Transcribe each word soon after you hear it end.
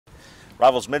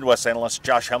Rivals Midwest analyst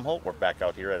Josh Hemholt. We're back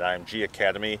out here at IMG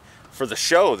Academy for the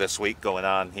show this week going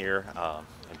on here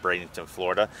in Bradenton,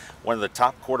 Florida. One of the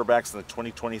top quarterbacks in the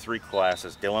 2023 class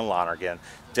is Dylan Lonergan.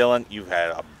 Dylan, you've had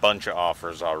a bunch of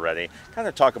offers already. Kind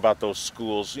of talk about those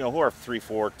schools, who are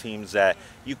 3-4 teams that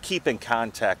you keep in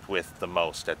contact with the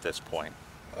most at this point.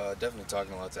 Definitely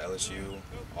talking a lot to LSU,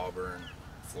 Auburn,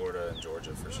 Florida, and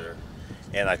Georgia for sure.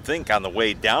 And I think on the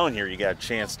way down here, you got a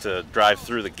chance to drive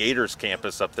through the Gators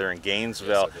campus up there in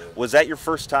Gainesville. Yes, I did. Was that your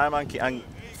first time on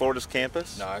Florida's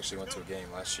campus? No, I actually went to a game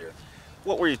last year.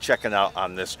 What were you checking out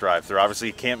on this drive-through? Obviously,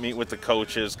 you can't meet with the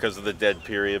coaches because of the dead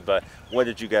period, but what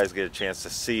did you guys get a chance to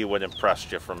see? What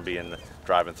impressed you from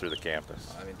driving through the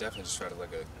campus? I mean, definitely just try to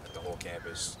look at the whole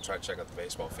campus. Try to check out the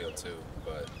baseball field too,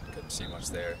 but couldn't see much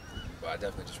there. But I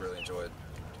definitely just really enjoyed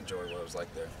what it was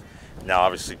like there. Now,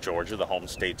 obviously, Georgia, the home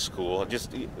state school.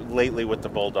 Just lately with the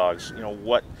Bulldogs,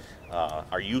 what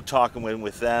are you talking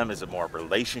with them? Is it more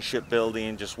relationship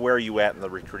building? Just where are you at in the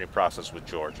recruiting process with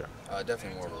Georgia?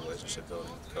 Definitely more of a relationship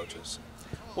building with coaches.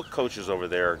 What coaches over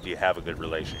there do you have a good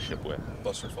relationship with?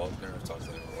 Buster Faulkner, I've talked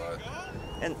to him a lot.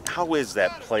 And how is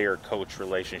that player-coach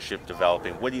relationship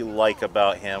developing? What do you like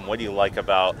about him? What do you like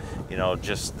about,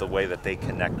 just the way that they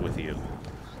connect with you?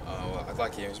 I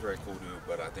like him. He's a very cool dude,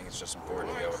 but I think it's just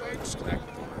important to be able to just connect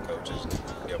with one of the coaches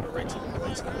and be able to relate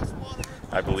to them.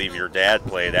 I believe your dad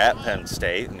played at Penn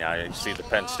State, and now you see the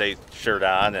Penn State shirt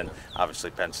on, and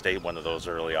obviously Penn State, one of those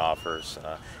early offers.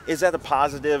 Is that a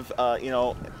positive,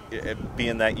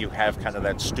 being that you have kind of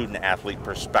that student-athlete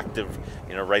perspective,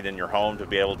 right in your home to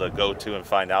be able to go to and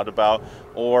find out about,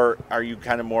 or are you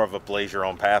kind of more of a blaze your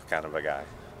own path kind of a guy?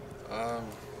 Well,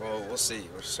 we'll see.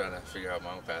 We're just trying to figure out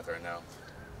my own path right now.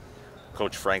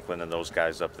 Coach Franklin and those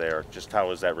guys up there, just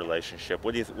how is that relationship?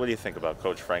 What do you think about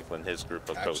Coach Franklin, his group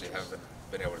of coaches? I actually haven't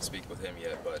been able to speak with him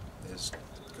yet, but his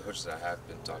coaches I have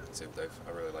been talking to,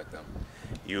 I really like them.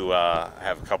 You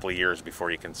have a couple of years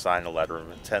before you can sign a letter of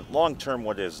intent. Long term,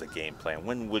 what is the game plan?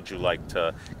 When would you like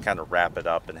to kind of wrap it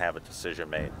up and have a decision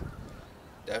made?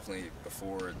 Definitely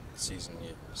before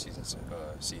senior season.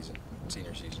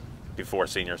 Before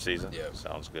senior season? Yeah.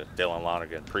 Sounds good. Dylan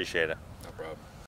Lonergan, appreciate it. No problem.